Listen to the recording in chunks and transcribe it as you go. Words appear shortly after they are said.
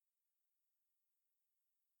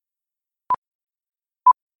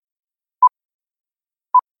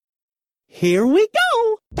Here we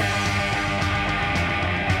go!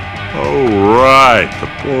 Oh, right, the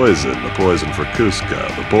poison for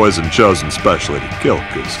Kuzco, the poison chosen specially to kill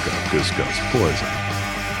Kuzco's poison.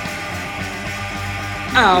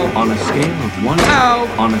 Ow. On a scale of 1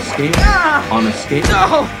 Ow. on a scale on a scale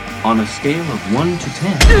No. on a scale of 1 to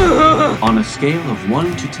 10 on a scale of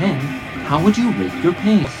 1 to 10, how would you rate your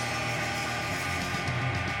pain?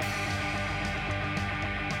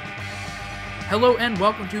 Hello and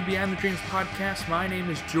welcome to Beyond the Dreams podcast. My name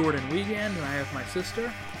is Jordan Wiegand and I have my sister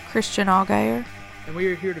Christian Allgaier. And we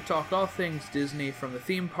are here to talk all things Disney, from the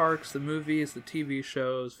theme parks, the movies, the TV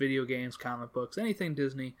shows, video games, comic books, anything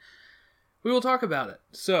Disney. We will talk about it.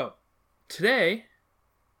 So, today,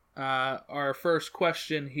 our first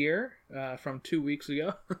question here from 2 weeks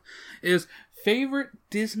ago is favorite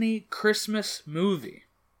Disney Christmas movie?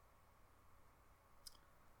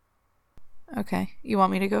 Okay, you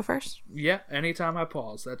want me to go first? Yeah, anytime I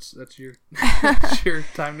pause, that's your that's your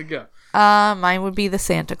time to go. Mine would be the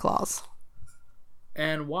Santa Claus.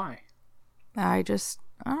 And why? I don't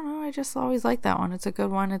know, I just always like that one. It's a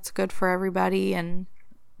good one. It's good for everybody, and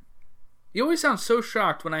you always sound so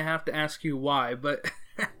shocked when I have to ask you why, but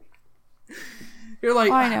you're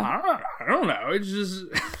like, I know. I don't know. It's just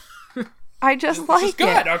I just it's like just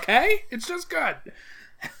good, it. okay? It's just good.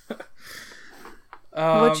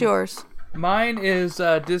 What's yours? Mine is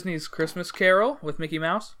Disney's Christmas Carol with Mickey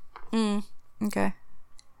Mouse. Okay.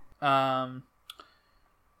 I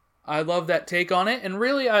love that take on it, and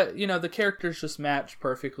really, the characters just match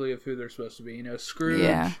perfectly of who they're supposed to be. Scrooge,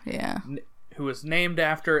 Yeah. who was named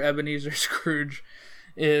after Ebenezer Scrooge,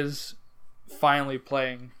 is finally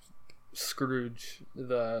playing Scrooge,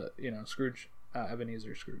 Scrooge,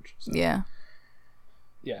 Ebenezer Scrooge. So, Yeah.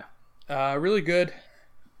 yeah, really good.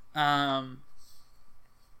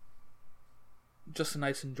 Just a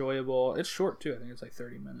nice, enjoyable. It's short too. I think it's like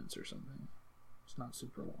 30 minutes or something. It's not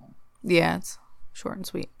super long. Yeah, it's short and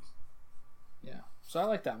sweet. Yeah, so I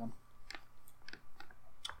like that one.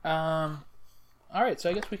 All right, so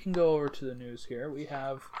I guess we can go over to the news here. We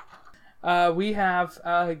have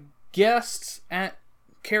guests at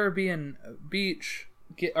Caribbean Beach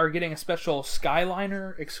are getting a special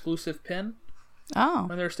Skyliner exclusive pin Oh.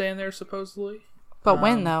 when they're staying there, supposedly. But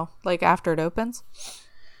when, though? Like, after it opens?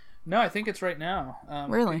 No, I think it's right now.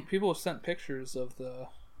 Really? People have sent pictures of the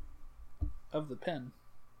pin.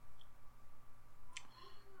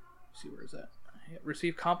 Let's see, where is that? Yeah,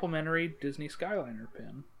 receive complimentary Disney Skyliner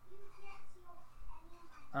pin.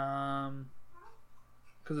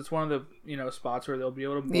 Because it's one of the spots where they'll be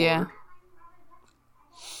able to board. Yeah.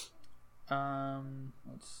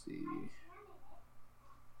 Let's see.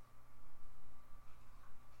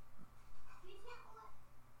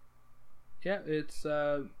 Yeah, it's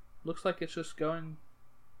looks like it's just going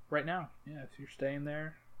right now. Yeah, if you're staying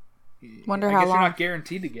there. Wonder I how guess long. you're not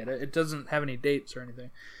guaranteed to get it. It doesn't have any dates or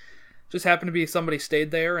anything. Just happened to be somebody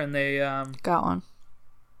stayed there and they Got one.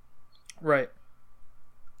 right.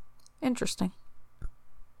 Interesting.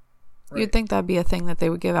 Right. You'd think that'd be a thing that they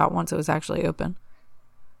would give out once it was actually open.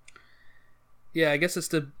 Yeah, I guess it's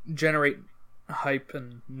to generate hype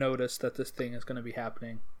and notice that this thing is going to be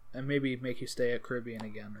happening, and maybe make you stay at Caribbean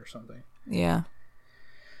again or something. Yeah.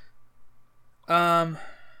 All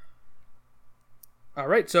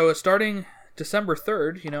right, so starting December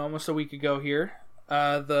 3rd, almost a week ago here,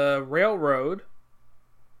 the railroad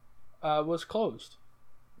was closed.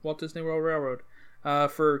 Walt Disney World Railroad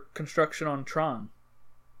for construction on Tron.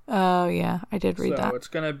 Oh, yeah. I did read that. So it's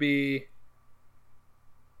going to be...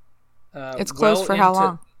 It's closed for how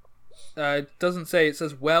long? It doesn't say. It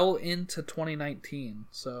says well into 2019.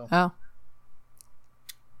 So, Oh.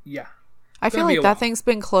 yeah. I It's feel gonna be like a that while. thing's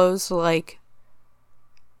been closed, like,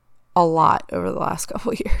 a lot over the last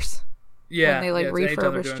couple years. Yeah. When they, like, yeah, it's anytime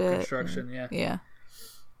they're refurbished doing it. construction, yeah.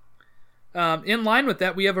 Yeah. In line with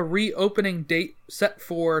that, we have a reopening date set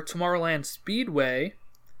for Tomorrowland Speedway.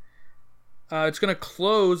 It's going to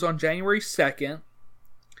close on January 2nd.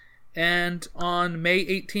 And on May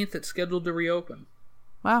 18th, it's scheduled to reopen.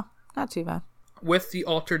 Wow. Not too bad. With the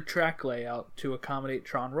altered track layout to accommodate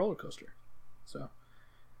Tron roller coaster. So,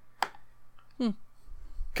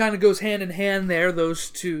 kind of goes hand in hand there, those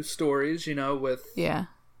two stories, with Yeah.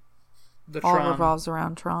 the All Tron. revolves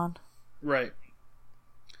around Tron. Right.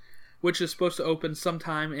 Which is supposed to open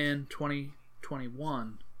sometime in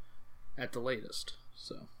 2021 at the latest.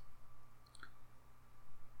 So,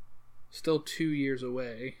 still 2 years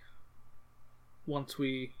away. Once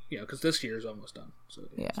we, because this year is almost done. So,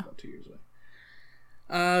 it's about 2 years away.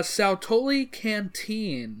 Sautoli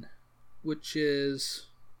Canteen, which is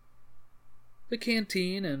the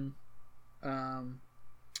canteen and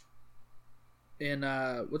in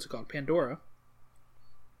what's it called, Pandora.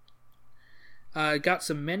 Got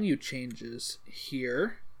some menu changes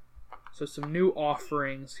here. So some new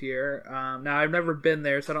offerings here. Now, I've never been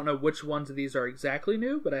there, so I don't know which ones of these are exactly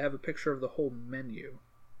new, but I have a picture of the whole menu.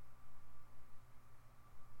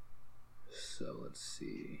 So, let's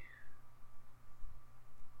see.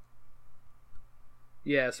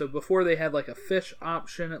 Yeah, so before they had like a fish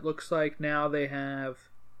option, it looks like. Now they have...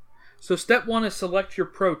 So step 1 is select your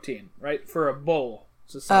protein, right, for a bowl.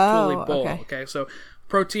 It's a totally bowl, okay? So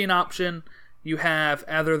protein option... You have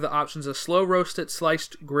either the options of slow roasted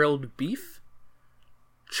sliced grilled beef,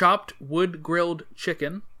 chopped wood grilled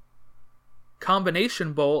chicken,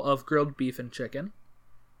 combination bowl of grilled beef and chicken,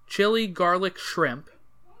 chili garlic shrimp,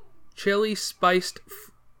 chili spiced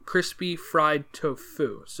crispy fried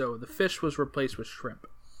tofu. So the fish was replaced with shrimp.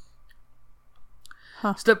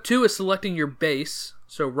 Huh. Step 2 is selecting your base.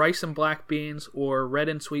 So rice and black beans or red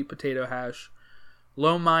and sweet potato hash,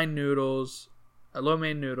 lo mein noodles,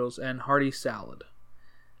 and hearty salad.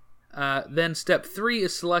 Then step 3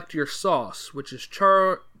 is select your sauce, which is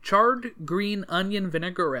charred green onion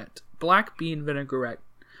vinaigrette, black bean vinaigrette,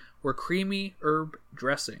 or creamy herb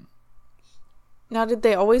dressing. Now, did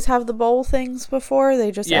they always have the bowl things before?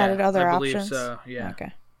 They just added other I believe options? So, yeah.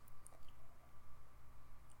 Okay.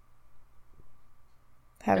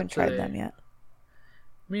 Haven't tried them yet.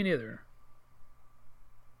 Me neither.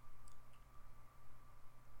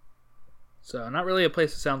 So, not really a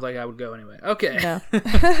place that sounds like I would go anyway. Okay.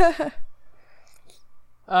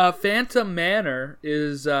 No. Phantom Manor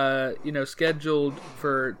is, scheduled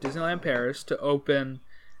for Disneyland Paris to open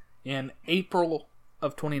in April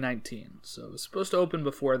of 2019. So, it was supposed to open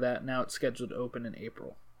before that. Now it's scheduled to open in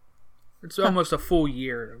April. It's almost a full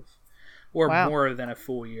year, or more than a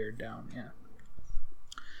full year down, yeah.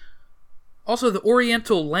 Also, the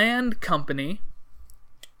Oriental Land Company,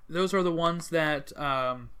 those are the ones that...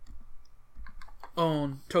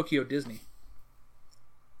 own Tokyo Disney,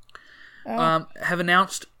 have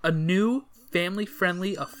announced a new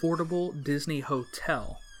family-friendly, affordable Disney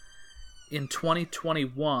hotel in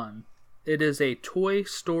 2021. It is a Toy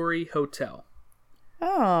Story hotel.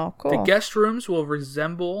 Oh, cool. The guest rooms will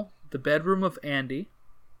resemble the bedroom of Andy.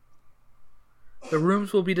 The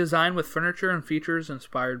rooms will be designed with furniture and features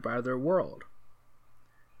inspired by their world.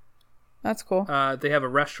 That's cool. They have a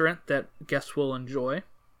restaurant that guests will enjoy.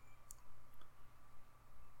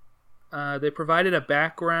 They provided a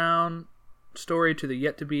background story to the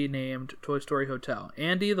yet-to-be-named Toy Story Hotel.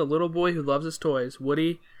 Andy, the little boy who loves his toys,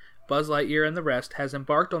 Woody, Buzz Lightyear, and the rest, has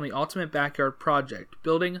embarked on the ultimate backyard project,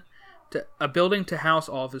 a building to house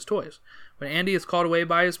all of his toys. When Andy is called away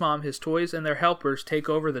by his mom, his toys and their helpers take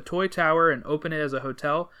over the toy tower and open it as a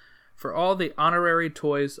hotel for all the honorary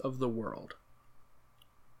toys of the world.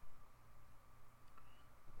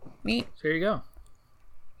 Neat. So there you go.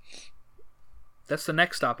 That's the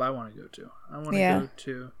next stop I want to go to. I want to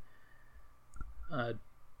go to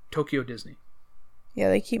Tokyo Disney. Yeah,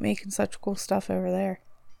 they keep making such cool stuff over there.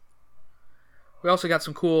 We also got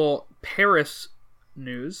some cool Paris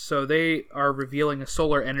news. So they are revealing a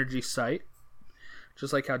solar energy site,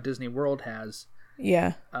 just like how Disney World has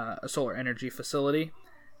a solar energy facility.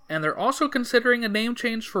 And they're also considering a name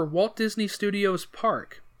change for Walt Disney Studios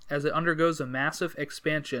Park, as it undergoes a massive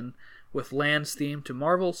expansion with lands themed to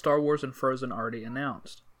Marvel, Star Wars, and Frozen already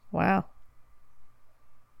announced. Wow.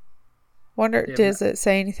 Wonder, does it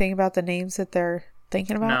say anything about the names that they're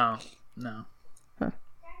thinking about? No. Huh.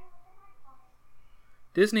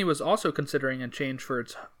 Disney was also considering a change for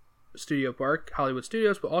its studio park, Hollywood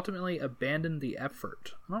Studios, but ultimately abandoned the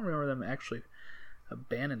effort. I don't remember them actually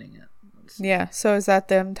abandoning it. Yeah, so is that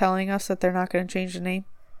them telling us that they're not going to change the name?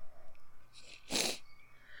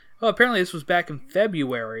 Well, apparently this was back in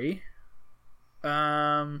February.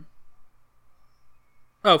 For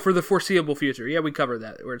the foreseeable future. Yeah, we covered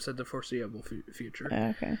that, where it said the foreseeable future.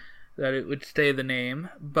 Okay. That it would stay the name,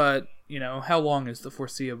 but, how long is the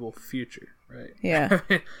foreseeable future, right? Yeah.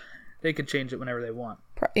 They could change it whenever they want.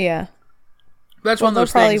 Yeah. But that's one of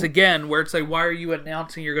those things, again, where it's like, why are you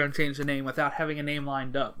announcing you're going to change the name without having a name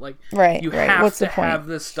lined up? Like, you have What's to the point? have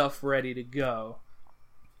this stuff ready to go.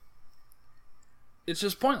 It's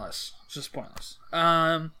just pointless.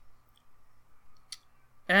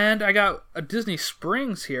 And I got a Disney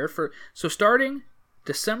Springs here starting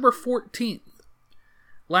December 14th,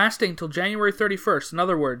 lasting till January 31st. In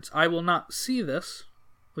other words, I will not see this,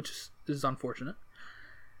 which is unfortunate.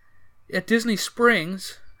 At Disney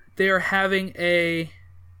Springs, they are having a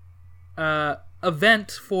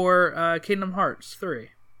event for Kingdom Hearts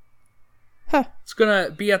 3. Huh. It's going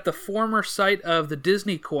to be at the former site of the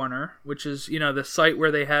Disney Corner, which is, the site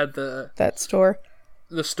where they had that store.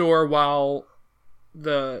 The store while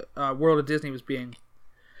the World of Disney was being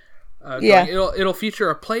Yeah. going. It'll feature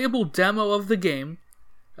a playable demo of the game,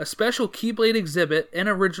 a special Keyblade exhibit, and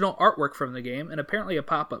original artwork from the game, and apparently a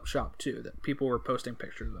pop-up shop too that people were posting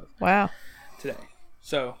pictures of Wow. today.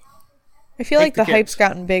 So I feel like the the hype's kids.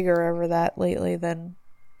 gotten bigger over that lately than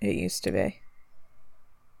it used to be.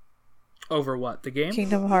 over what, the game?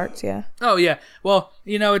 Kingdom Hearts, yeah. Oh yeah. Well,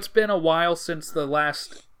 it's been a while since the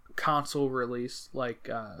last console release, like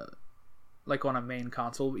on a main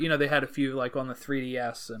console. They had a few like on the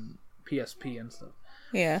 3DS and PSP and stuff.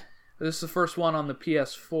 Yeah. This is the first one on the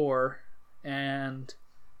PS4, and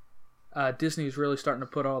Disney's really starting to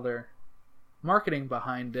put all their marketing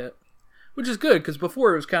behind it, which is good because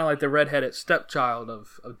before it was kind of like the redheaded stepchild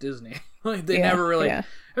of Disney. Like they never really. Yeah.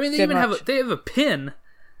 I mean, they Did even have much. they have a pin.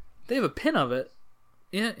 They have a pin of it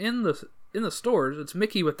in the stores. It's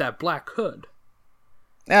Mickey with that black hood.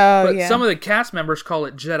 Oh, But yeah. some of the cast members call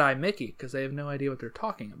it Jedi Mickey because they have no idea what they're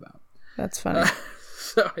talking about. That's funny.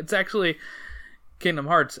 So it's actually Kingdom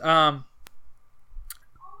Hearts.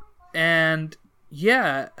 And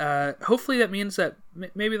yeah, hopefully that means that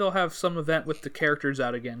maybe they'll have some event with the characters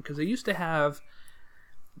out again, because they used to have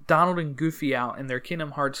Donald and Goofy out in their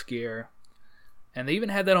Kingdom Hearts gear, and they even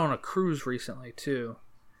had that on a cruise recently too.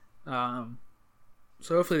 So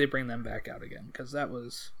hopefully they bring them back out again, because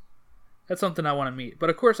that's something I want to meet. But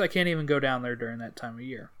of course I can't even go down there during that time of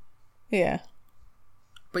year. Yeah.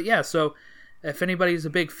 But yeah, so if anybody's a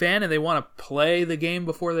big fan and they want to play the game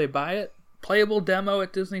before they buy it, playable demo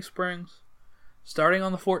at Disney Springs, starting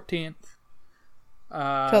on the 14th, Till the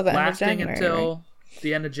end of lasting January, until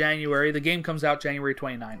the end of January. The game comes out January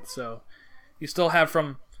 29th, so you still have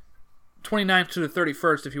from 29th to the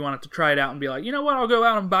 31st if you wanted to try it out and be like, you know what, I'll go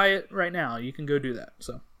out and buy it right now. You can go do that.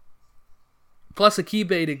 So, plus a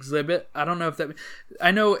Keyblade exhibit. I don't know if that.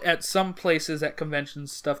 I know at some places at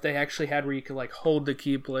conventions stuff they actually had where you could like hold the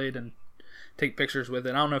Keyblade and take pictures with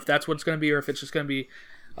it. I don't know if that's what it's going to be or if it's just going to be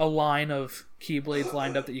a line of Keyblades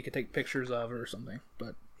lined up that you could take pictures of or something.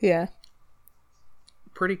 But Yeah.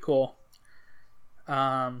 pretty cool.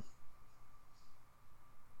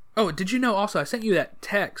 Oh, did you know also, I sent you that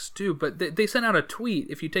text too, but they sent out a tweet.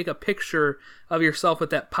 If you take a picture of yourself with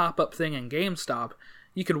that pop-up thing in GameStop,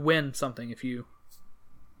 you could win something if you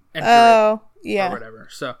enter it Oh, or yeah. whatever.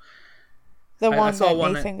 So, The I one saw that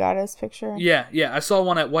one Nathan got his picture in. yeah, I saw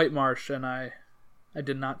one at White Marsh, and I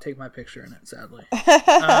did not take my picture in it, sadly.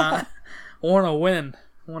 I want to win.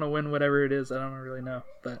 I want to win whatever it is. I don't really know,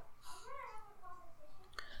 but...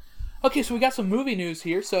 Okay, so we got some movie news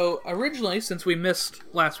here. So originally, since we missed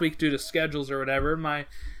last week due to schedules or whatever, my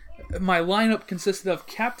lineup consisted of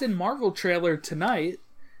Captain Marvel trailer tonight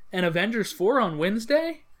and Avengers 4 on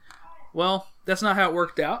Wednesday. Well, that's not how it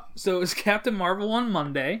worked out. So it was Captain Marvel on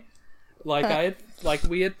Monday, like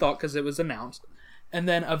we had thought because it was announced, and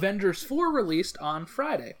then Avengers 4 released on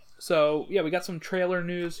Friday. So yeah, we got some trailer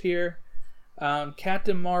news here.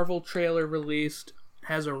 Captain Marvel trailer released.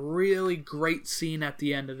 Has a really great scene at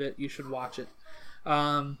the end of it. You should watch it.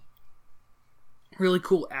 Really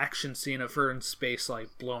cool action scene of her in space, like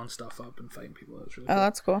blowing stuff up and fighting people. That was really Oh, cool.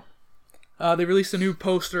 that's cool. They released a new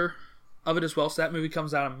poster of it as well, so that movie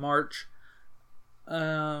comes out in March.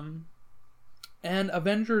 And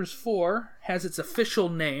Avengers 4 has its official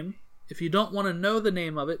name. If you don't want to know the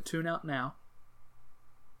name of it, tune out now.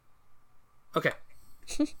 Okay.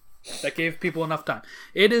 That gave people enough time.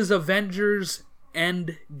 It is Avengers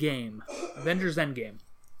Endgame. Avengers Endgame.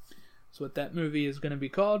 That's what that movie is going to be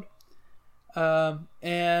called.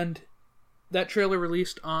 And that trailer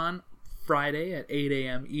released on Friday at 8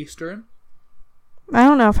 a.m. Eastern. I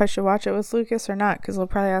don't know if I should watch it with Lucas or not, because he'll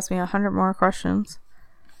probably ask me 100 more questions.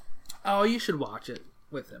 Oh, you should watch it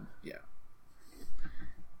with him. Yeah.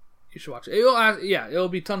 You should watch it. It'll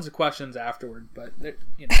be tons of questions afterward, but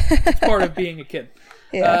it's part of being a kid.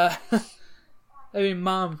 Yeah. I mean,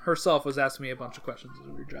 Mom herself was asking me a bunch of questions as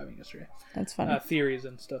we were driving yesterday. That's funny. Theories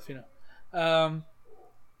and stuff, And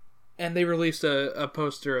they released a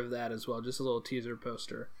poster of that as well, just a little teaser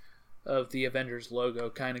poster of the Avengers logo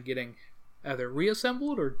kind of getting either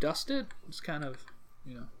reassembled or dusted. It's kind of,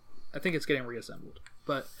 I think it's getting reassembled.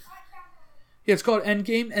 But yeah, it's called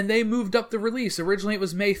Endgame, and they moved up the release. Originally it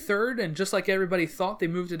was May 3rd, and just like everybody thought, they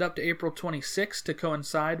moved it up to April 26th to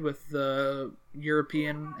coincide with the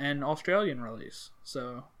European and Australian release.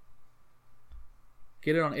 So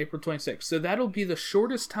get it on April 26th. So that'll be the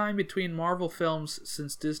shortest time between Marvel films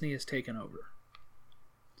since Disney has taken over.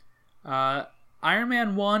 Iron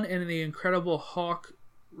Man 1 and The Incredible Hulk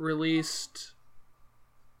released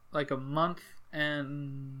like a month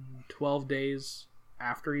and 12 days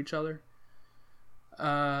after each other.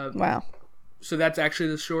 Wow. So that's actually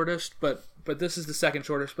the shortest, but this is the second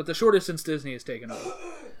shortest. But the shortest since Disney has taken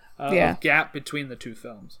over. Gap between the two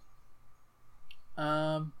films.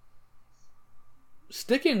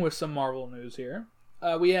 Sticking with some Marvel news here,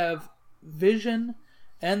 we have Vision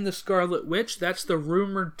and the Scarlet Witch. That's the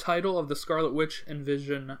rumored title of the Scarlet Witch and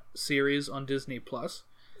Vision series on Disney Plus.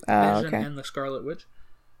 Vision and the Scarlet Witch.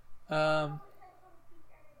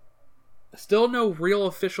 Still no real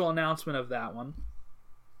official announcement of that one,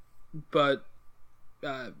 but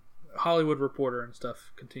Hollywood Reporter and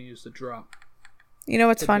stuff continues to drop. You know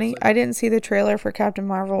what's funny? I didn't see the trailer for Captain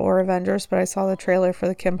Marvel or Avengers, but I saw the trailer for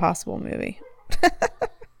the Kim Possible movie.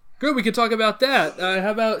 Good, we could talk about that.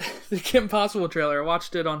 How about the Kim Possible trailer? I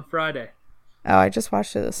watched it on Friday. Oh, I just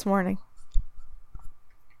watched it this morning.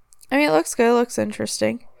 I mean, it looks good. It looks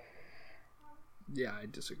interesting. Yeah, I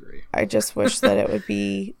disagree. I just wish that it would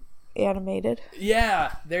be animated.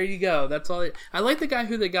 Yeah, there you go. That's all. I like the guy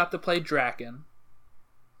who they got to play Draken.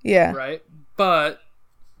 Yeah. Right? But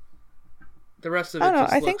the rest of it I don't know.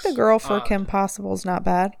 just I think the girl for odd. Kim Possible is not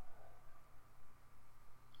bad.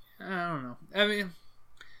 I don't know. I mean,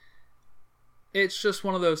 it's just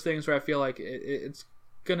one of those things where I feel like it's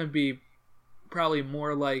going to be probably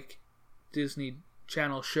more like Disney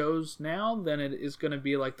Channel shows now than it is going to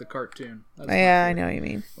be like the cartoon. That's yeah, I know what you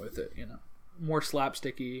mean. With it, more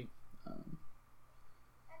slapsticky,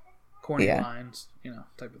 corny lines,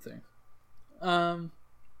 type of thing.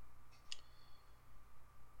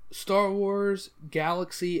 Star Wars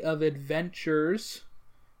Galaxy of Adventures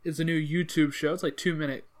is a new YouTube show. It's like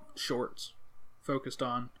 2-minute shorts focused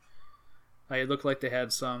on. It looked like they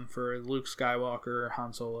had some for Luke Skywalker,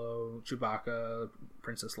 Han Solo, Chewbacca,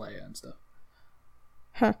 Princess Leia, and stuff.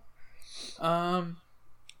 Huh.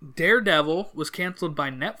 Daredevil was canceled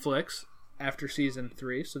by Netflix after season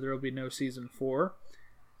 3, so there will be no season 4.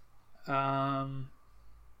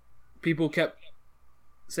 People kept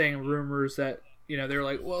saying rumors that they're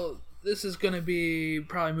like, well, this is going to be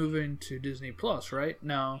probably moving to Disney Plus, right?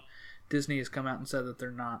 No, Disney has come out and said that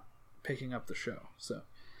they're not picking up the show, so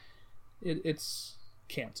it's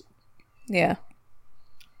canceled. Yeah,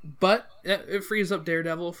 but it frees up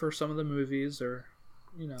Daredevil for some of the movies, or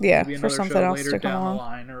maybe for another something show else later to down come the along.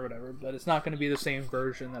 line or whatever. But it's not going to be the same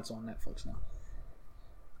version that's on Netflix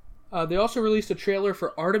now. They also released a trailer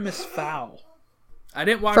for Artemis Fowl. I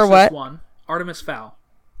didn't watch this one. Artemis Fowl.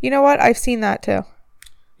 You know what? I've seen that too.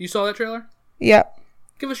 You saw that trailer? Yep.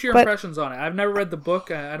 Give us your impressions on it. I've never read the book.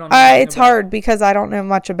 I don't know. It's hard because I don't know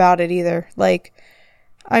much about it either. Like,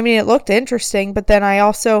 I mean, it looked interesting, but then I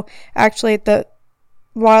also actually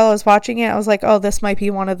while I was watching it, I was like, oh, this might be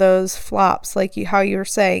one of those flops, like how you were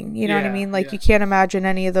saying. You know what I mean? Like, you can't imagine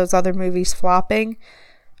any of those other movies flopping.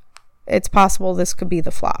 It's possible this could be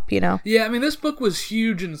the flop, Yeah, I mean, this book was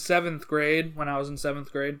huge in 7th grade when I was in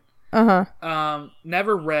 7th grade.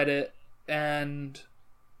 Never read it, and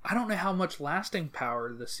I don't know how much lasting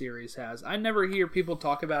power the series has. I never hear people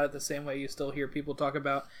talk about it the same way you still hear people talk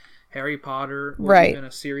about Harry Potter, or even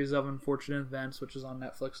A Series of Unfortunate Events, which is on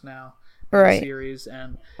Netflix now. Right. Series,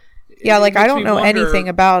 and I don't know anything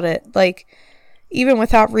about it. Like, even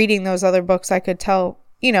without reading those other books, I could tell,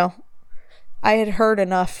 I had heard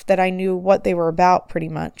enough that I knew what they were about pretty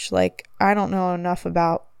much. Like, I don't know enough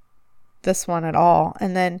about this one at all.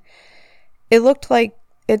 And then it looked like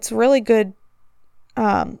it's really good.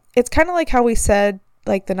 It's kind of like how we said,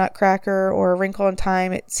 like the Nutcracker or A Wrinkle in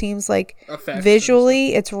Time. It seems like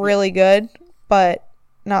visually it's really good, but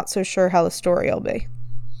not so sure how the story will be.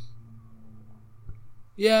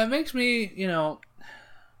 Yeah, it makes me, I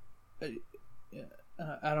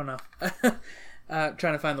don't know. Trying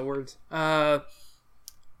to find the words. I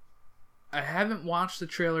haven't watched the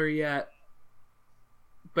trailer yet,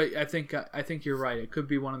 but I think you're right. It could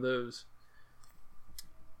be one of those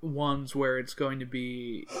ones where it's going to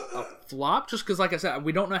be a flop, just because, like I said,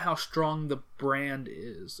 we don't know how strong the brand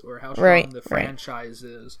is or how strong the franchise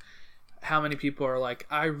is. How many people are like,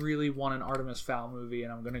 I really want an Artemis Fowl movie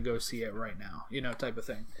and I'm going to go see it right now, type of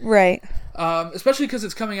thing. Right. Especially because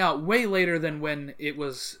it's coming out way later than when it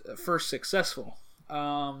was first successful.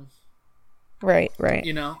 Right.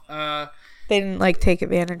 They didn't take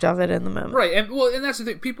advantage of it in the moment. Right. And that's the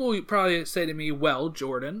thing. People probably say to me, well,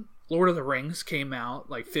 Jordan, Lord of the Rings came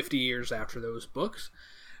out 50 years after those books.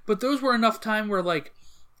 But those were enough time where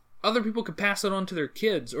other people could pass it on to their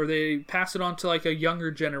kids, or they pass it on to a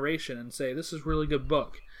younger generation and say, this is a really good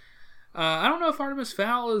book. I don't know if Artemis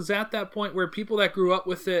Fowl is at that point where people that grew up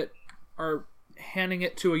with it are handing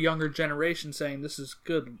it to a younger generation saying, this is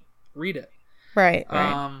good, read it. Right.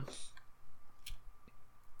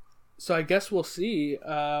 So I guess we'll see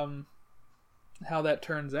how that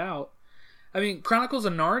turns out. I mean, Chronicles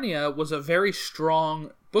of Narnia was a very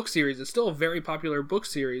strong book series. It's still a very popular book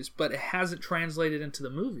series, but it hasn't translated into the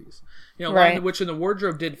movies. You know, Lion, the Witch, and the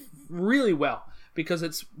Wardrobe did really well because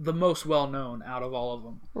it's the most well-known out of all of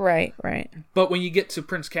them. Right, right. But when you get to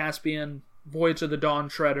Prince Caspian, Voyage of the Dawn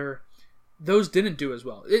Treader, those didn't do as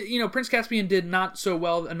well. Prince Caspian did not so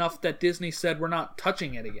well enough that Disney said, we're not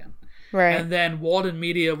touching it again. Right. And then Walden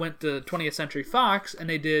Media went to 20th Century Fox, and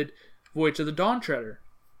they did Voyage of the Dawn Treader.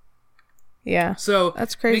 Yeah. So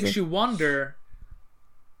that's crazy. Makes you wonder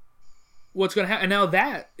what's going to happen. And now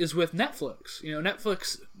that is with Netflix.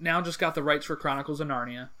 Netflix now just got the rights for Chronicles of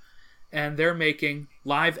Narnia, and they're making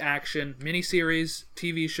live-action miniseries,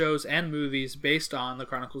 TV shows, and movies based on the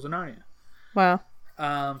Chronicles of Narnia. Wow.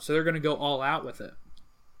 So they're going to go all out with it,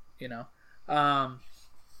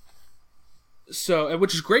 So,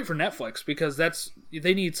 which is great for Netflix because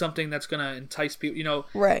they need something that's going to entice people.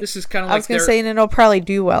 Right. This is kind of like I was going to say, and it'll probably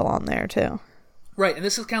do well on there too. Right, and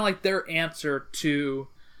this is kind of like their answer to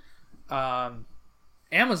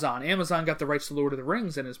Amazon. Amazon got the rights to Lord of the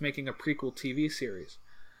Rings and is making a prequel TV series.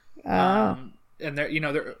 And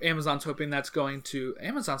Amazon's hoping that's going to.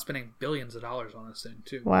 Amazon's spending billions of dollars on this thing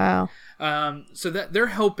too. Wow. So that they're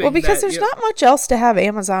hoping. Well, because there's not much else to have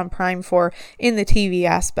Amazon Prime for in the TV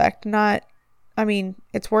aspect. I mean,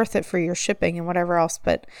 it's worth it for your shipping and whatever else,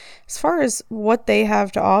 but as far as what they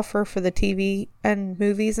have to offer for the TV and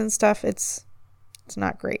movies and stuff, it's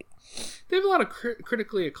not great. They have a lot of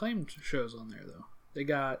critically acclaimed shows on there, though. They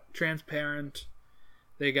got Transparent.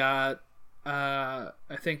 They got. I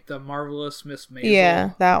think the Marvelous Miss Maisel.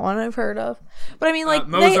 Yeah, that one I've heard of. But I mean, like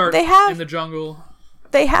Mozart they have in the Jungle.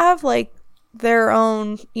 They have like their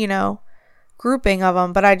own, grouping of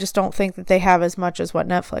them, but I just don't think that they have as much as what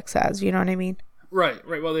Netflix has. You know what I mean? Right.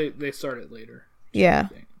 Well, they started later. Yeah.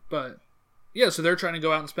 But yeah, so they're trying to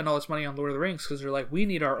go out and spend all this money on Lord of the Rings because they're like, we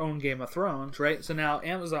need our own Game of Thrones, right? So now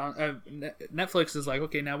Netflix is like,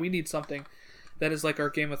 okay, now we need something that is like our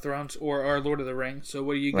Game of Thrones or our Lord of the Rings. So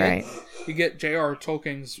what do you get? Right. You get J.R.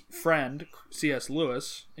 Tolkien's friend, C.S.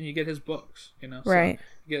 Lewis, and you get his books, So right.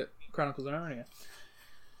 You get Chronicles of Narnia.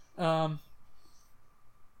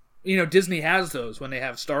 Disney has those when they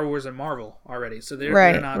have Star Wars and Marvel already. So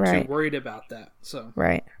they're not too worried about that. So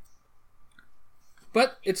right.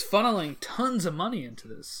 But it's funneling tons of money into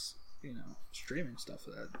this, streaming stuff.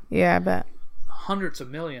 Yeah, I bet. Hundreds of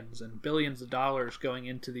millions and billions of dollars going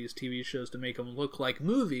into these TV shows to make them look like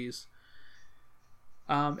movies.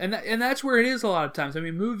 And that's where it is a lot of times. I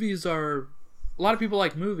mean, movies are... A lot of people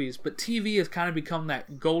like movies, but TV has kind of become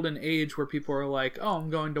that golden age where people are like, oh, I'm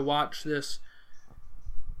going to watch this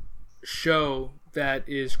show that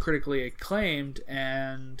is critically acclaimed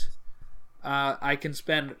and I can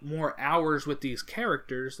spend more hours with these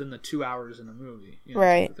characters than the 2 hours in a movie.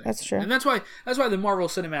 Right, that's true. And that's why the Marvel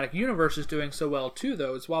Cinematic Universe is doing so well too,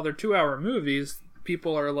 though. Is while they're 2-hour movies,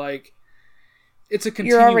 people are like, it's a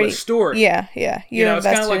continuous story. Yeah. It's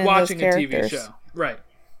kind of like watching a TV show. Right.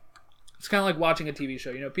 It's kind of like watching a TV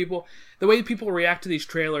show. People, the way people react to these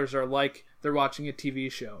trailers are like they're watching a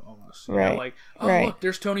TV show almost. Like, oh, look,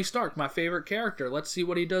 there's Tony Stark, my favorite character. Let's see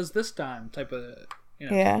what he does this time, type of,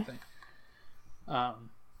 type of thing.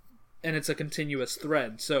 And it's a continuous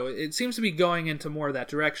thread. So it seems to be going into more of that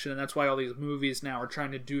direction, and that's why all these movies now are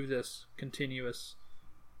trying to do this continuous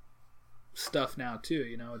stuff now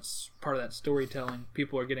too. It's part of that storytelling.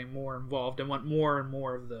 People are getting more involved and want more and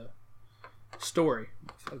more of the story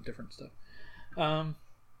of different stuff.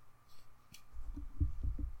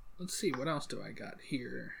 Let's see, what else do I got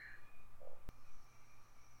here?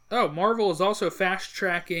 Oh, Marvel is also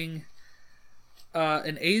fast-tracking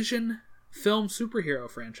an Asian film superhero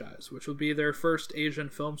franchise, which will be their first Asian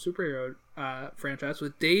film superhero franchise,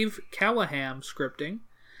 with Dave Callaham scripting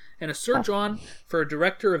and a search on for a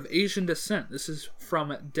director of Asian descent. This is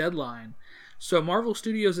from Deadline. So Marvel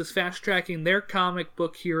Studios is fast-tracking their comic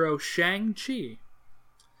book hero Shang-Chi,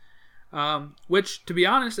 which, to be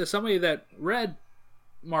honest, as somebody that read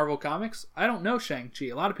Marvel Comics, I don't know Shang-Chi.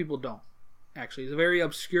 A lot of people don't, actually. He's a very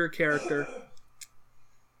obscure character.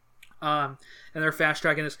 And they're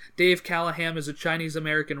fast-tracking this. Dave Callaham is a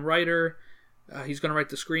Chinese-American writer. He's going to write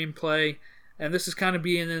the screenplay. And this is kind of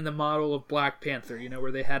being in the model of Black Panther,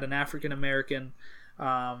 where they had an African-American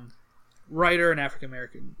writer, an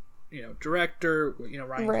African-American director.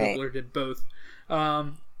 Ryan Coogler did both.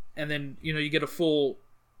 And then, you get a full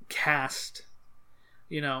cast,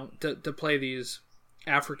 to play these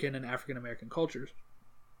African and African-American cultures.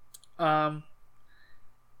 And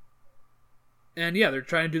yeah, they're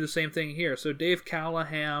trying to do the same thing here. So Dave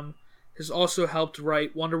Callaham has also helped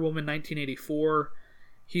write Wonder Woman 1984.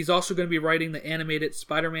 He's also going to be writing the animated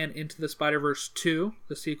Spider-Man Into the Spider-Verse 2,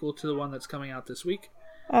 the sequel to the one that's coming out this week.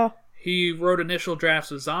 Oh. He wrote initial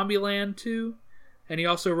drafts of Zombieland 2, and he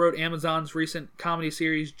also wrote Amazon's recent comedy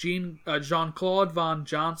series Jean-Claude Van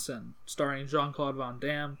Johnson, starring Jean-Claude Van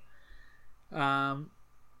Damme.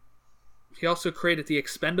 He also created the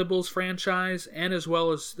Expendables franchise, and as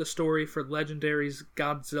well as the story for Legendary's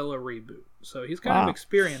Godzilla reboot. So he's kind of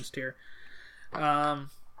experienced here.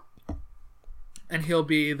 And he'll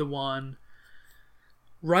be the one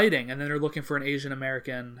writing, and then they're looking for an Asian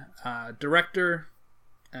American director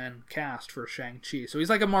and cast for Shang-Chi. So he's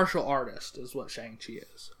like a martial artist, is what Shang-Chi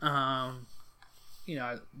is. I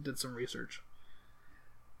did some research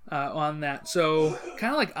on that. So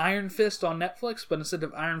kind of like Iron Fist on Netflix, but instead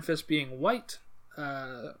of Iron Fist being white,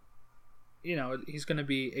 he's going to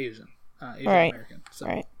be Asian American. So.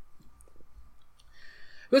 Right.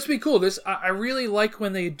 This would be cool. I really like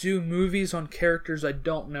when they do movies on characters I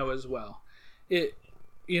don't know as well. Yeah.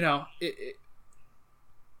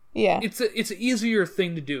 It's an easier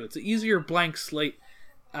thing to do. It's an easier blank slate.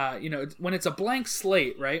 When it's a blank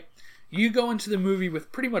slate, right? You go into the movie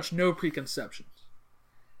with pretty much no preconceptions.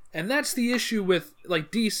 And that's the issue with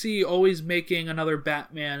like DC always making another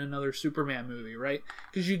Batman, another Superman movie, right?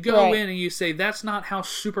 Because you go in and you say, that's not how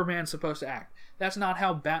Superman's supposed to act. That's not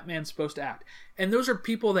how Batman's supposed to act. And those are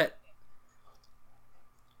people that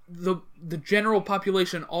the general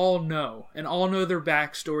population all know, and all know their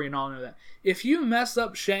backstory and all know that. If you mess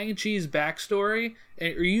up Shang-Chi's backstory, or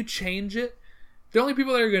you change it, the only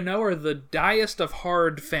people that are going to know are the diest of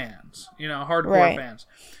hard fans, hardcore fans.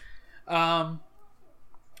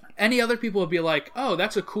 Any other people would be like, oh,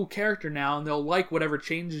 that's a cool character now, and they'll like whatever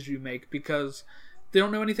changes you make because they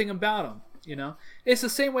don't know anything about him, It's the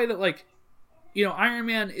same way that, like, Iron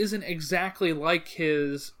Man isn't exactly like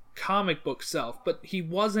his comic book self, but he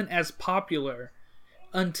wasn't as popular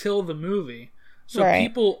until the movie. So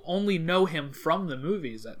people only know him from the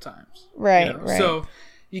movies at times. Right. So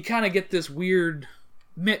you kind of get this weird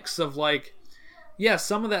mix of like,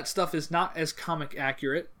 some of that stuff is not as comic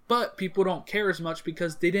accurate, but people don't care as much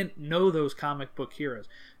because they didn't know those comic book heroes.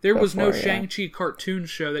 There was no Shang-Chi cartoon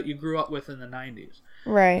show that you grew up with in the 90s.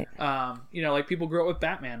 Right. Like people grew up with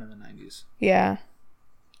Batman in the 90s. Yeah.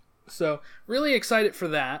 So, really excited for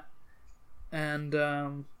that.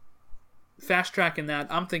 And fast tracking that,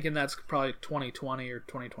 I'm thinking that's probably 2020 or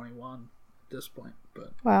 2021 at this point.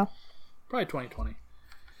 But wow. Probably 2020.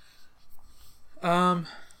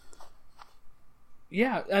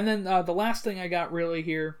 Yeah, and then the last thing I got really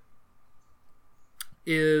here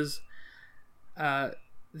is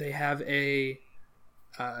they have a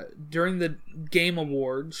during the Game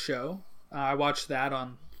Awards show. I watched that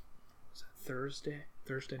on Thursday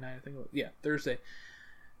night, I think. Yeah, Thursday.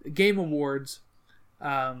 Game Awards.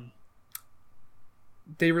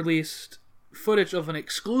 They released footage of an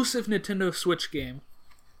exclusive Nintendo Switch game.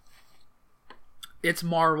 It's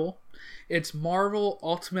Marvel. It's Marvel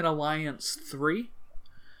Ultimate Alliance 3.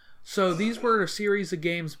 So these were a series of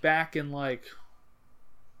games back in like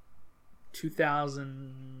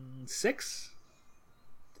 2006,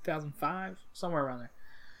 2005, somewhere around there,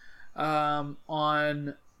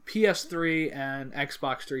 on PS3 and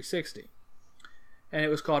Xbox 360. And it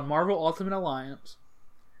was called Marvel Ultimate Alliance.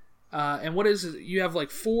 And what is it? You have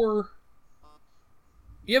like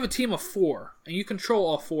you have a team of 4, and you control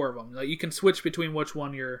all 4 of them. Like you can switch between which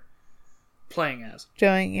one you're playing as.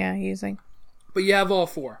 Using. But you have all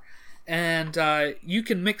 4. And you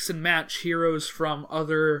can mix and match heroes from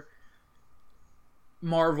other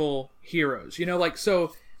Marvel heroes.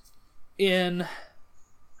 So in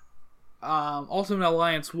Ultimate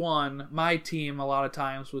Alliance 1, my team a lot of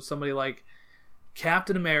times was somebody like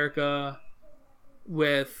Captain America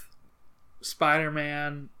with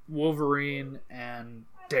Spider-Man, Wolverine, and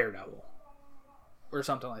Daredevil. Or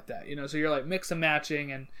something like that. So you're like mix and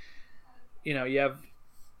matching, and you have...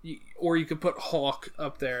 Or you could put Hulk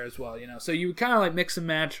up there as well, So you would kind of like mix and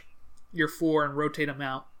match your 4 and rotate them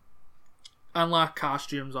out. Unlock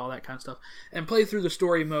costumes, all that kind of stuff. And play through the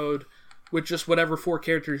story mode with just whatever 4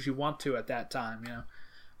 characters you want to at that time,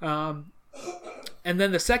 And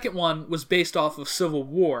then the second one was based off of Civil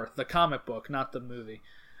War, the comic book, not the movie.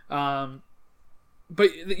 But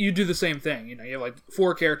you do the same thing, You have like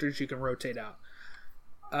 4 characters you can rotate out.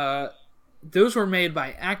 Those were made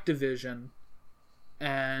by Activision.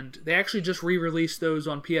 And they actually just re-released those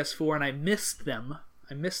on PS4, and I missed them.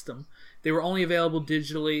 They were only available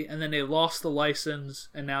digitally, and then they lost the license,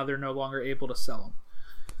 and now they're no longer able to sell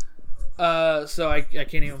them. So I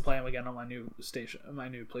can't even play them again on my new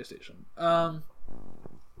PlayStation.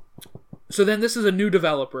 So then this is a new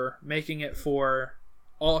developer making it for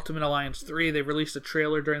Ultimate Alliance 3. They released a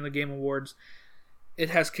trailer during the Game Awards.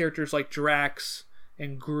 It has characters like Drax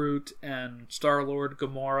and Groot and Star-Lord,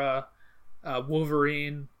 Gamora,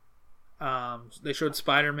 Wolverine. They showed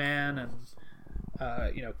Spider-Man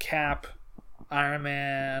and Cap, Iron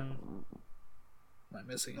Man. Am I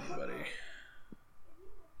missing anybody?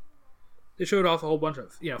 They showed off a whole bunch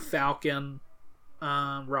of Falcon,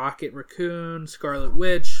 Rocket Raccoon, Scarlet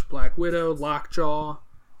Witch, Black Widow, Lockjaw.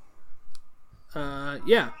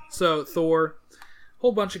 So Thor,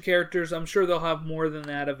 whole bunch of characters. I'm sure they'll have more than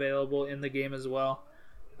that available in the game as well.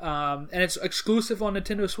 And it's exclusive on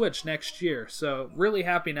Nintendo Switch next year. So really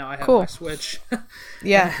happy now I have my Switch.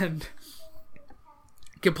 Yeah. And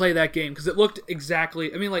can play that game because it looked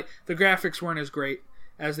exactly. I mean, like the graphics weren't as great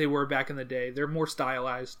as they were back in the day. They're more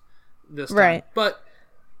stylized this time. Right. But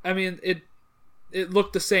I mean, it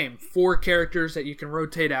looked the same. 4 characters that you can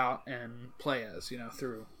rotate out and play as,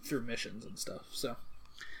 through missions and stuff. So,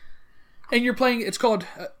 and you're playing. It's called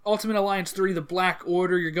Ultimate Alliance 3: The Black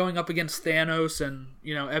Order. You're going up against Thanos and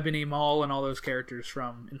Ebony Maw and all those characters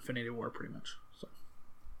from Infinity War, pretty much. So,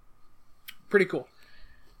 pretty cool.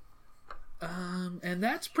 And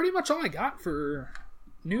that's pretty much all I got for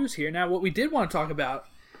news here. Now, what we did want to talk about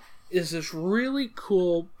is this really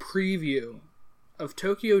cool preview of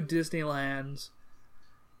Tokyo Disneyland's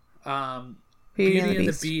Beauty and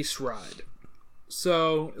the Beast ride.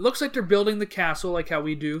 So, it looks like they're building the castle like how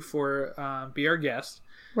we do for Be Our Guest.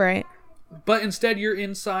 Right. But instead, you're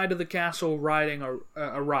inside of the castle riding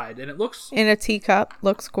a ride. And it looks... in a teacup.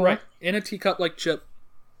 Looks cool. Right. In a teacup like Chip.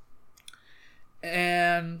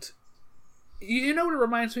 And... you know what it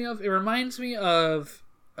reminds me of? It reminds me of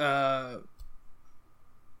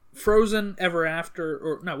Frozen Ever After,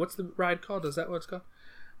 or no, what's the ride called? Is that what it's called?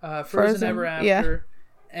 Frozen Ever After,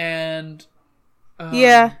 yeah. And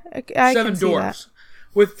I Seven can see Dwarfs.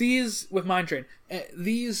 that. With Mine Train,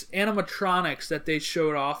 these animatronics that they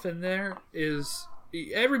showed off in there is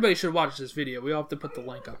everybody should watch this video. We all have to put the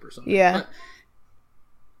link up or something. Yeah. But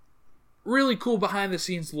really cool behind the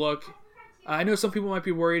scenes look. I know some people might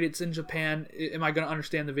be worried it's in Japan. Am I going to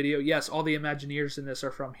understand the video? Yes, all the Imagineers in this are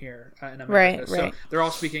from here in America. Right. So they're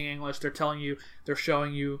all speaking English. They're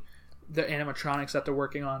showing you the animatronics that they're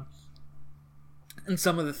working on and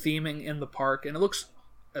some of the theming in the park. And it looks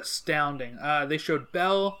astounding. They showed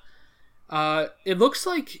Belle. It looks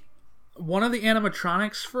like one of the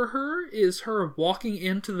animatronics for her is her walking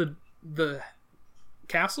into the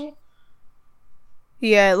castle.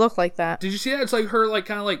 Yeah, it looked like that. Did you see that? It's like her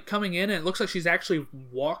kind of coming in, and it looks like she's actually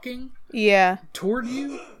walking toward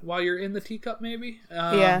you while you're in the teacup, maybe.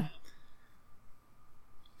 Yeah.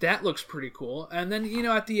 That looks pretty cool. And then,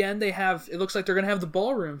 at the end, it looks like they're going to have the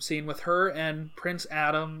ballroom scene with her and Prince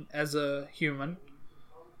Adam as a human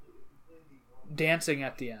dancing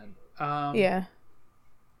at the end. Yeah.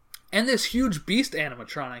 And this huge beast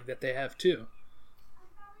animatronic that they have, too.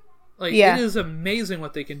 It is amazing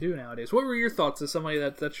what they can do nowadays. What were your thoughts as somebody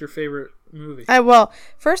that's your favorite movie? Well,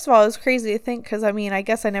 first of all, it was crazy to think, because, I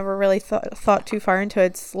guess I never really thought too far into it.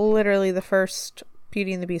 It's literally the first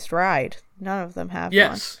Beauty and the Beast ride. None of them have one.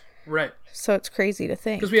 Yes, right. So it's crazy to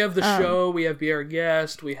think. Because we have the show, we have Be Our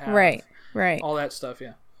Guest, we have... Right. All that stuff,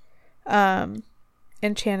 yeah.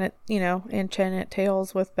 Enchanted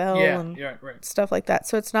Tales with Belle and right. stuff like that.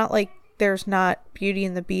 So it's not like there's not Beauty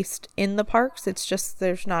and the Beast in the parks. It's just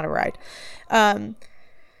there's not a ride.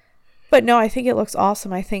 But no, I think it looks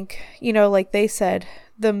awesome. I think, like they said,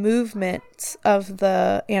 the movement of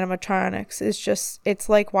the animatronics is just, it's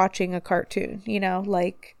like watching a cartoon,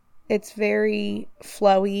 like it's very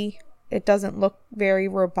flowy. It doesn't look very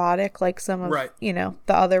robotic like some of, the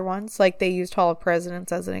other ones. Like they used Hall of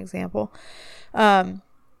Presidents as an example.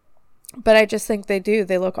 But I just think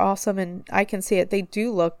they look awesome, and I can see it. They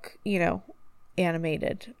do look,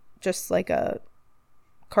 animated, just like a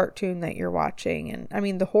cartoon that you're watching.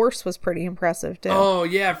 And the horse was pretty impressive too. Oh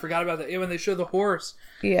yeah, I forgot about that. Yeah, when they show the horse.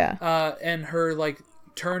 Yeah. And her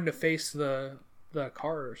turn to face the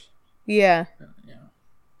cars. Yeah. Yeah.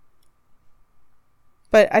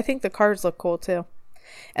 But I think the cars look cool too.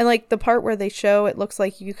 And the part where they show, it looks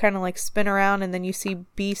like you kind of spin around and then you see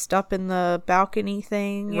Beast up in the balcony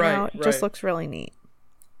thing. You know? It just looks really neat.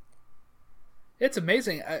 It's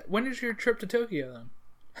amazing. When is your trip to Tokyo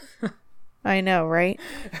then? I know, right?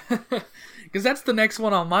 Because that's the next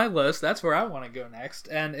one on my list. That's where I want to go next.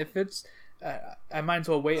 And if it's, I might as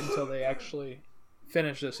well wait until they actually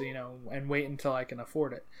finish this, and wait until I can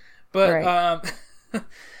afford it. But,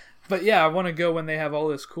 but yeah, I want to go when they have all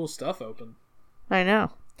this cool stuff open. I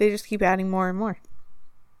know. They just keep adding more and more.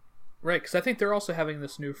 Right, because I think they're also having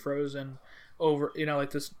this new Frozen over,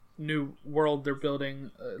 this new world they're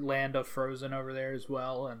building, land of Frozen over there as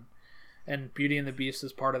well, and Beauty and the Beast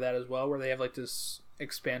is part of that as well, where they have like this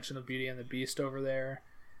expansion of Beauty and the Beast over there.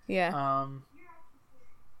 Yeah.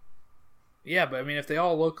 Yeah, but I mean, if they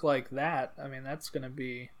all look like that, I mean, that's going to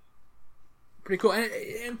be pretty cool.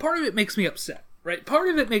 And part of it makes me upset, right? Part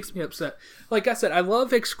of it makes me upset. Like I said, I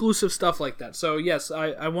love exclusive stuff like that. So yes,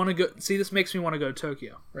 I want to go see. This makes me want to go to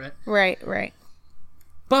Tokyo, right? Right.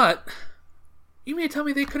 But you mean to tell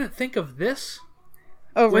me they couldn't think of this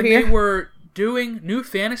Over when here? they were doing New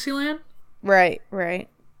Fantasyland? Right.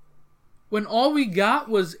 When all we got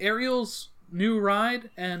was Ariel's new ride,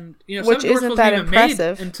 and Which Seven Dwarfs isn't wasn't that even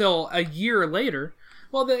impressive. made until a year later.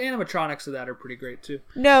 Well, the animatronics of that are pretty great too.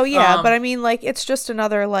 No, yeah, but I mean, like, it's just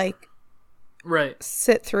another, like, Right.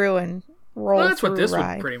 sit through and roll Well, that's through what this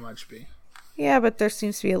ride. would pretty much be. Yeah, but there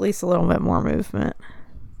seems to be at least a little bit more movement.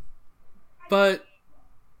 But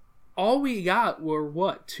all we got were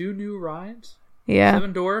what? 2 new rides? Yeah.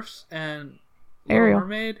 Seven Dwarfs and Little Ariel.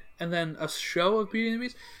 Mermaid, and then a show of Beauty and the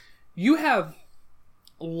Beast. You have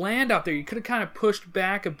land out there. You could have kind of pushed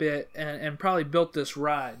back a bit and probably built this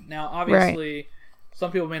ride. Now, obviously,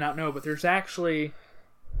 some people may not know, but there's actually...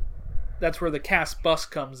 That's where the cast bus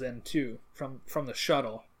comes in, too, from the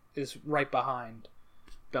shuttle, is right behind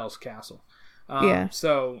Belle's Castle. Yeah.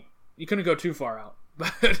 So, you couldn't go too far out.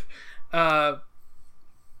 But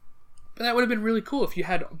that would have been really cool if you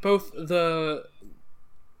had both the...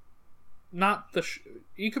 Not the...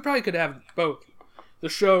 you could have both. The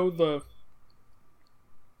show, the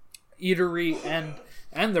eatery,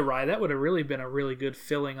 and the ride. That would have really been a really good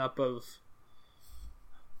filling up of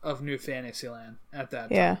New Fantasyland at that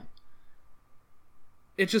time. Yeah.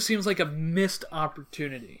 It just seems like a missed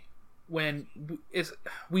opportunity when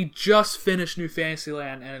we just finished New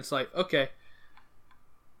Fantasyland, and it's like, okay,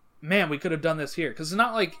 man, we could have done this here, because it's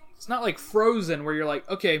not like Frozen where you're like,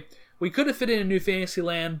 okay, we could have fit it in New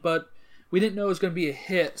Fantasyland, but we didn't know it was going to be a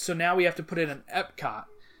hit, so now we have to put it in Epcot.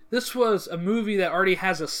 This was a movie that already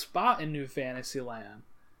has a spot in New Fantasyland.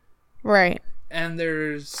 Right. And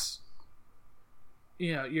there's,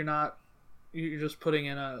 you're just putting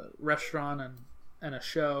in a restaurant and a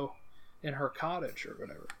show in her cottage or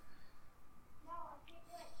whatever.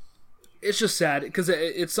 It's just sad, because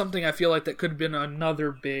it's something I feel like that could have been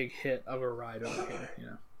another big hit of a ride over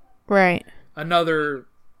here, Right. Another,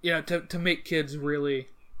 to make kids really...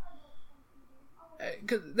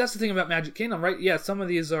 Cause that's the thing about Magic Kingdom, right? Yeah, some of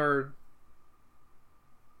these are...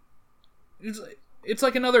 It's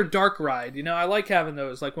like another dark ride, I like having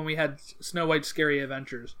those, like when we had Snow White's Scary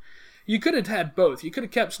Adventures. You could have had both. You could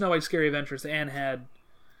have kept Snow White's Scary Adventures and had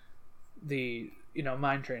the,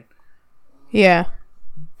 Mine Train. Yeah.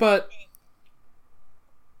 But,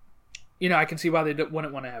 I can see why they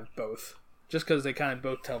wouldn't want to have both. Just because they kind of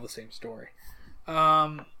both tell the same story.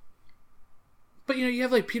 But, you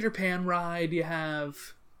have, like, Peter Pan ride, you have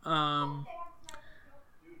Seven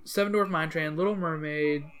Dwarfs Mine Train, Little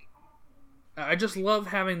Mermaid. I just love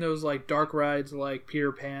having those, like, dark rides like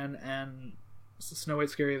Peter Pan and Snow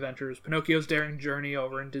White's Scary Adventures, Pinocchio's Daring Journey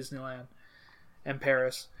over in Disneyland and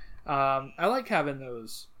Paris. I like having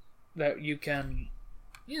those that you can,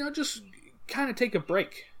 just kind of take a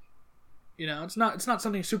break. It's not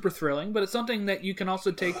something super thrilling, but it's something that you can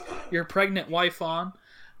also take your pregnant wife on,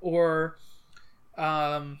 or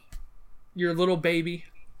your little baby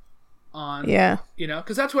on. Yeah.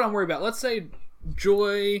 Because that's what I'm worried about. Let's say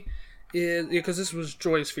Joy is, because this was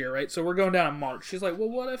Joy's fear, right? So we're going down in March. She's like, well,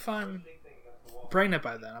 what if I'm pregnant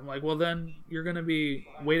by then? I'm like, well, then you're going to be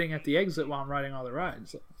waiting at the exit while I'm riding all the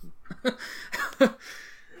rides.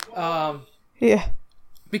 Yeah.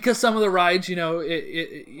 Because some of the rides,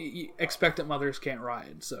 expectant mothers can't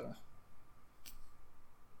ride. So,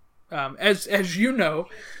 as you know,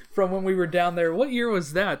 from when we were down there, what year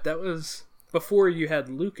was that? That was before you had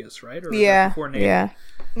Lucas, right? Or was that before Nathan? Yeah.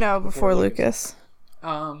 No, before Lucas.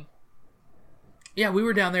 Yeah, we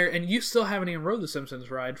were down there, and you still haven't even rode the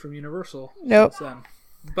Simpsons ride from Universal. Nope. Since then.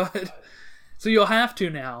 But so you'll have to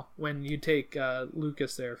now when you take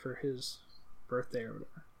Lucas there for his birthday or whatever.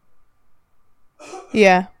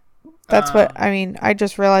 Yeah. That's what I mean. I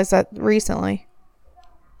just realized that recently.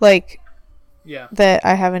 Like, yeah, that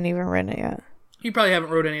I haven't even ridden it yet. You probably haven't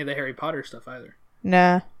rode any of the Harry Potter stuff either.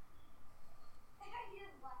 Nah.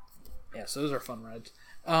 Yeah, so those are fun rides.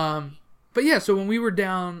 But yeah, so when we were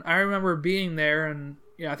down, I remember being there, and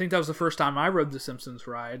I think that was the first time I rode the Simpsons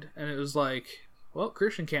ride, and it was like, well,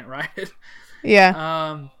 Christian can't ride it.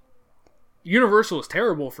 Yeah. Universal is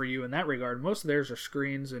terrible for you in that regard. Most of theirs are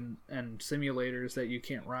screens and simulators that you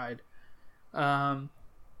can't ride. But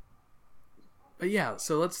yeah,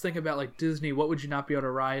 so let's think about like Disney. What would you not be able to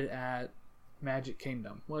ride at Magic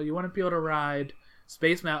Kingdom. Well, you want to be able to ride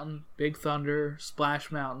Space Mountain, Big Thunder,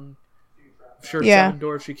 Splash Mountain. I'm sure Seven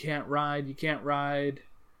Dwarfs you can't ride. You can't ride.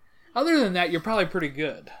 Other than that, you're probably pretty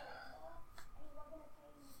good.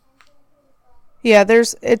 Yeah,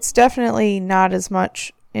 it's definitely not as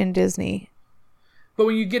much in Disney. But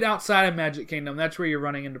when you get outside of Magic Kingdom, that's where you're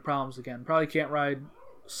running into problems again. Probably can't ride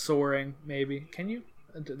Soaring, maybe. Can you?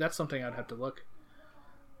 That's something I'd have to look.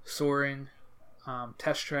 Soaring,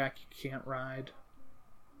 Test Track, you can't ride.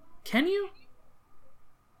 Can you?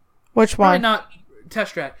 Which probably one? Not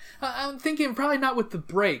Test Track. I'm thinking probably not with the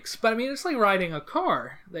brakes, but I mean it's like riding a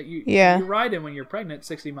car that you ride in when you're pregnant,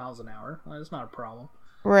 60 miles an hour. That's not a problem.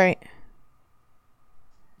 Right.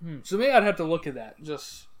 So maybe I'd have to look at that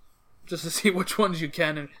just to see which ones you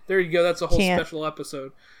can. And there you go. That's a whole special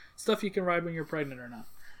episode. Stuff you can ride when you're pregnant or not.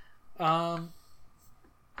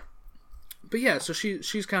 But yeah, so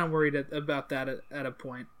she's kind of worried about that at a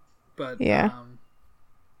point. But I'm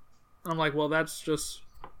like, well, that's just,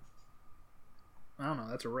 I don't know,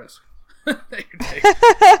 that's a risk that you're taking.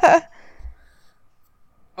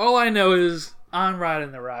 All I know is I'm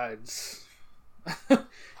riding the rides.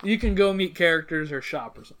 You can go meet characters or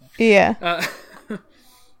shop or something. Yeah.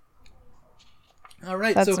 All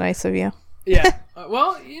right. That's nice of you. Yeah.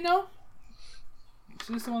 Well,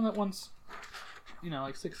 she's the one that wants,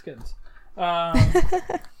 like 6 kids. Our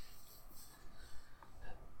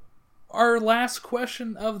last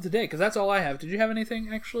question of the day, because that's all I have. Did you have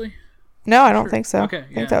anything, actually? No, I don't think so. Okay.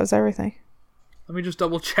 I think that was everything. Let me just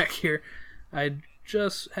double check here. I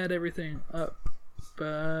just had everything up.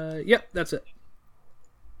 Yep, that's it.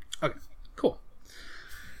 Okay, cool.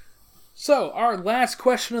 So, our last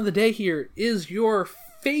question of the day here is your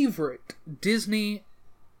favorite Disney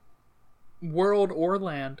world or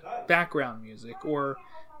land background music, or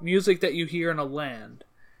music that you hear in a land,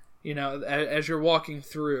 as you're walking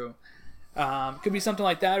through. It could be something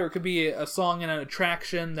like that, or it could be a song in an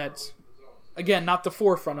attraction that's, again, not the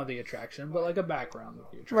forefront of the attraction, but like a background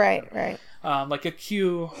of the attraction. Right. Like a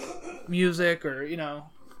cue music, or,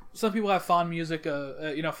 some people have fond music,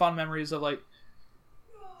 fond memories of, like,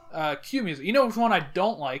 cue music. You know which one I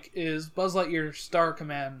don't like is Buzz Lightyear Star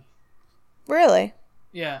Command. Really?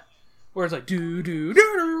 Yeah. Where it's like,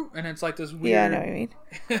 do, and it's like this weird I know what you mean.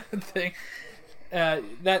 thing.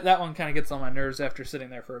 That one kind of gets on my nerves after sitting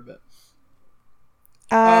there for a bit.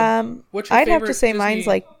 What's your I'd have to say Disney... mine's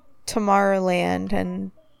like Tomorrowland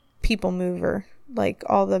and People Mover, like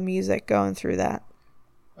all the music going through that.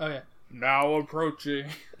 Oh yeah. Now approaching.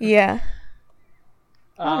 Yeah.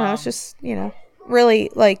 I don't know. It's just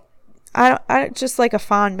really like I just like a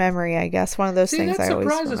fond memory, I guess. One of those things I always remember.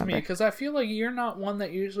 That surprises me because I feel like you're not one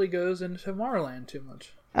that usually goes into Tomorrowland too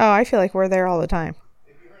much. Oh, I feel like we're there all the time.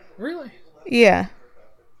 Really? Yeah.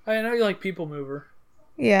 I know you like People Mover.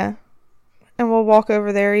 Yeah. And we'll walk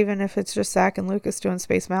over there even if it's just Zach and Lucas doing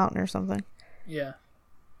Space Mountain or something. Yeah.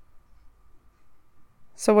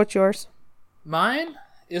 So what's yours? Mine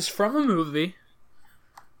is from a movie.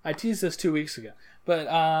 I teased this 2 weeks ago.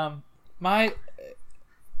 But mine's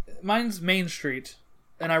Main Street.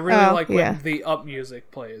 And I really like when the Up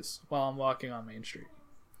music plays while I'm walking on Main Street.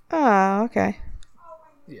 Oh, okay.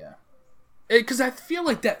 Yeah. Because I feel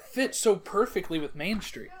like that fits so perfectly with Main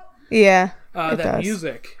Street. Yeah, that does.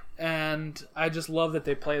 music. And I just love that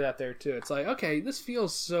they play that there, too. It's like, okay, this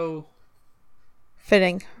feels so...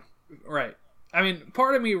 fitting. Right. I mean,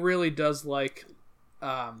 part of me really does like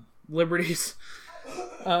Liberty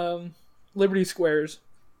Squares,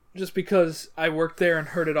 just because I worked there and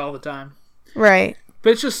heard it all the time. Right.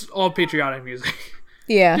 But it's just all patriotic music.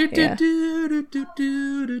 Yeah.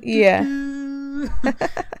 Yeah.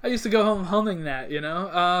 I used to go home humming that,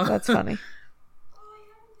 That's funny.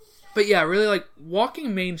 But yeah, really like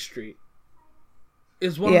walking Main Street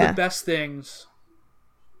is one of the best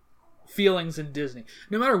feelings in Disney.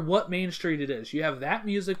 No matter what Main Street it is, you have that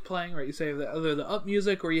music playing, right? You say either the Up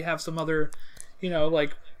music or you have some other,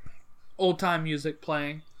 like old time music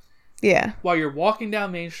playing. Yeah. While you're walking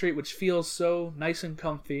down Main Street, which feels so nice and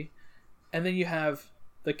comfy, and then you have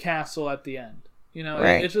the castle at the end.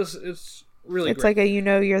 Right. It's really it's great.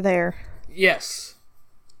 like you're there. Yes.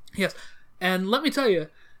 And let me tell you,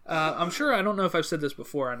 I'm sure, I don't know if I've said this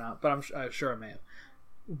before or not, but I'm sure I may have.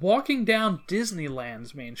 Walking down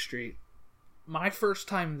Disneyland's Main Street, my first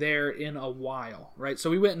time there in a while, right? So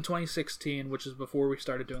we went in 2016, which is before we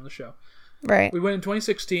started doing the show. Right. We went in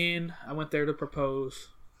 2016. I went there to propose.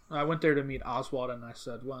 I went there to meet Oswald, and I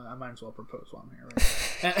said, well, I might as well propose while I'm here,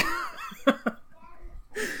 right?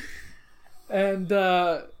 And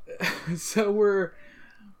so we're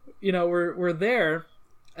there,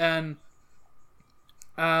 and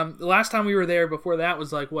The last time we were there before that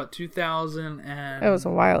was like, what, 2000 and... It was a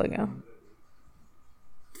while ago.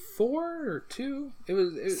 4 or 2? It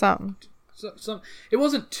was something. It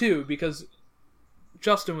wasn't 2 because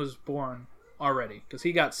Justin was born already because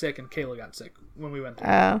he got sick and Kayla got sick when we went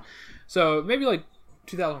there. Oh. So maybe like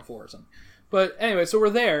 2004 or something. But anyway, so we're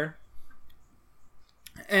there,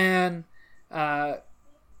 and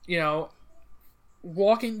you know,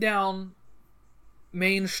 walking down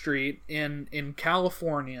Main Street in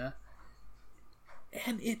California,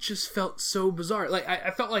 and it just felt so bizarre. Like I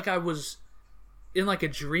felt like I was in like a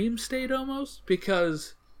dream state almost,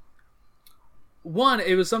 because one,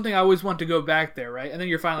 it was something I always wanted to go back there, right? And then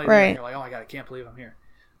you're finally there and you're like, oh my god, I can't believe I'm here.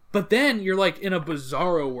 But then you're like in a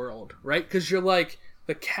bizarro world, right? Because you're like,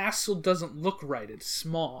 the castle doesn't look right. It's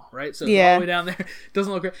small, right? So it's all the way down there. It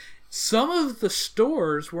doesn't look right. Some of the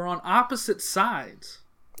stores were on opposite sides.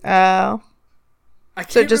 Oh. I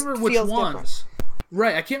can't remember which ones. Different.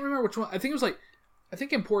 Right, I can't remember which one. I think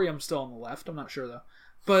Emporium's still on the left. I'm not sure though.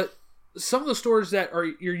 But some of the stores that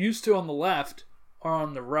you're used to on the left are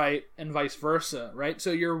on the right, and vice versa, right?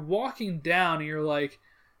 So you're walking down and you're like,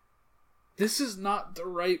 this is not the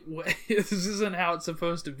right way. This isn't how it's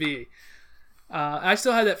supposed to be. I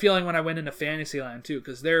still had that feeling when I went into Fantasyland too,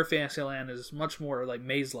 because their Fantasyland is much more like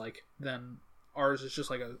maze-like than ours is just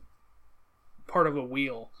like a part of a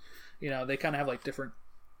wheel. You know, they kind of have like different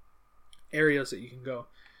areas that you can go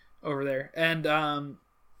over there, and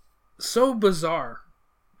so bizarre.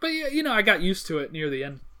 But you know, I got used to it near the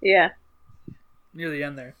end. Yeah. Near the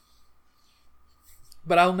end there.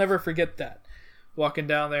 But I'll never forget that. Walking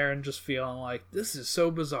down there and just feeling like, this is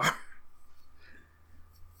so bizarre.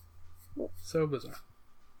 So bizarre.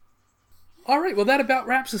 Alright, well that about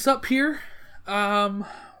wraps us up here. Are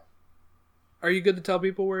you good to tell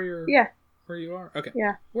people where you are? Okay.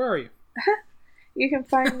 Yeah. Where are you? You can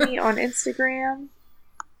find me on Instagram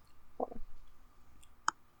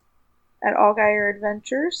at Allgaier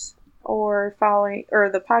Adventures, or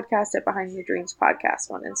the podcast at Behind the Dreams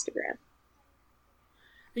Podcast on Instagram.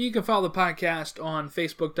 And you can follow the podcast on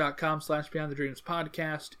Facebook.com/Beyond the Dreams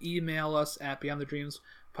Podcast. Email us at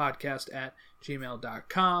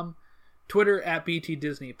BeyondTheDreamsPodcast@gmail.com. Twitter at BT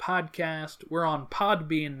Disney Podcast. We're on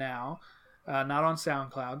Podbean now, not on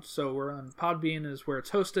SoundCloud. So we're on Podbean is where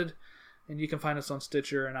it's hosted. And you can find us on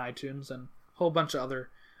Stitcher and iTunes and a whole bunch of other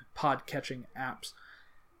pod-catching apps.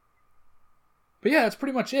 But yeah, that's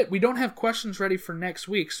pretty much it. We don't have questions ready for next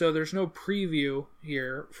week, so there's no preview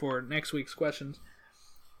here for next week's questions.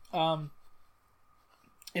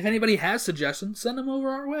 If anybody has suggestions, send them over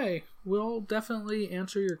our way. We'll definitely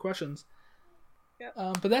answer your questions. Yep.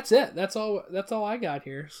 But that's it. That's all I got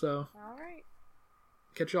here. So, all right.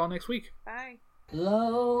 Catch you all next week. Bye.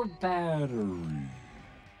 Low battery.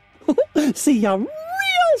 See ya real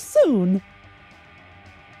soon.